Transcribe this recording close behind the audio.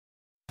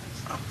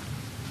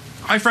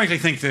I frankly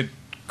think that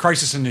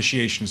crisis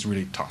initiation is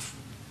really tough.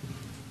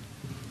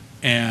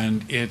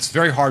 And it's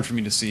very hard for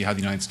me to see how the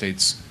United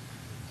States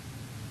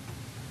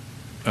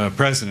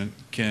president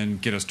can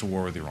get us to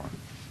war with Iran.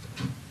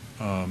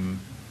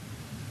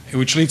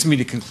 Which leads me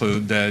to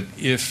conclude that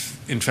if,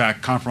 in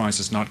fact, compromise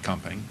is not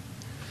coming,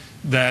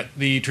 that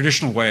the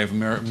traditional way of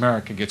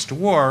America gets to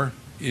war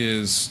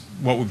is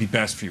what would be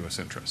best for U.S.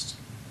 interests.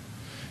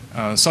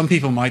 Some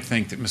people might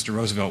think that Mr.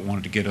 Roosevelt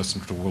wanted to get us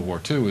into World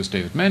War II, as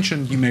David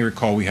mentioned. You may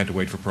recall we had to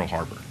wait for Pearl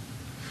Harbor.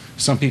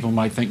 Some people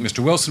might think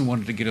Mr. Wilson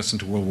wanted to get us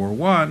into World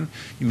War I.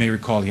 You may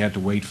recall he had to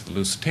wait for the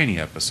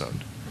Lusitania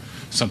episode.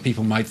 Some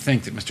people might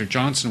think that Mr.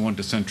 Johnson wanted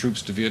to send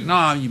troops to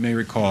Vietnam. You may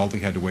recall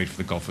we had to wait for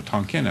the Gulf of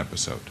Tonkin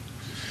episode.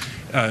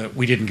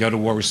 We didn't go to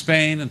war with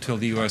Spain until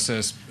the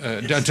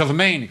until the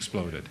Maine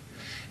exploded.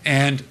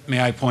 And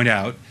may I point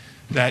out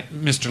that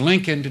Mr.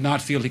 Lincoln did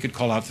not feel he could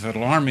call out the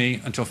Federal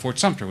Army until Fort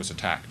Sumter was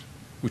attacked,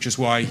 which is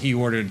why he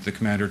ordered the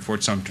commander at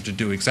Fort Sumter to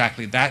do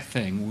exactly that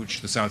thing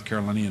which the South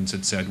Carolinians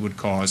had said would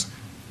cause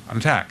an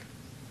attack.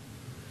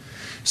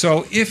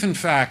 So if, in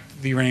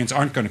fact, the Iranians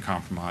aren't going to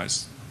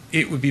compromise,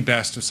 it would be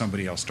best if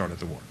somebody else started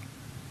the war.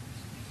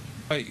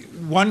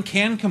 One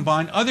can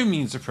combine other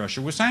means of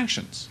pressure with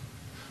sanctions.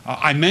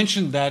 I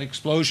mentioned that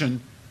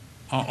explosion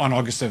on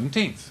August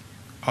 17th.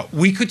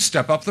 We could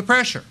step up the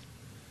pressure.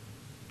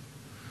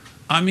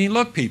 I mean,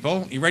 look,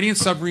 people, Iranian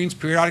submarines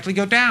periodically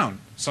go down.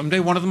 Someday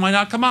one of them might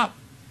not come up.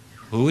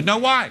 Who would know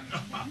why?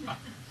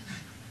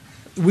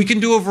 We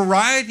can do a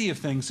variety of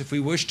things if we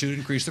wish to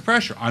increase the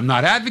pressure. I'm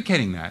not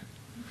advocating that,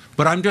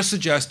 but I'm just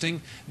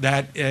suggesting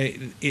that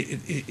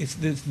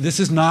this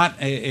is not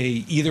a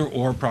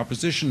either-or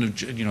proposition.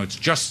 Of, it's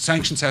just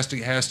sanctions has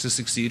to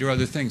succeed or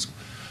other things.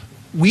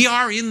 We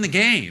are in the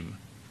game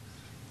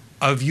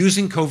of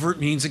using covert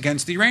means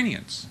against the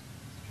Iranians.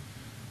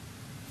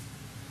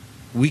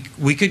 We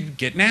could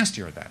get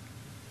nastier at that.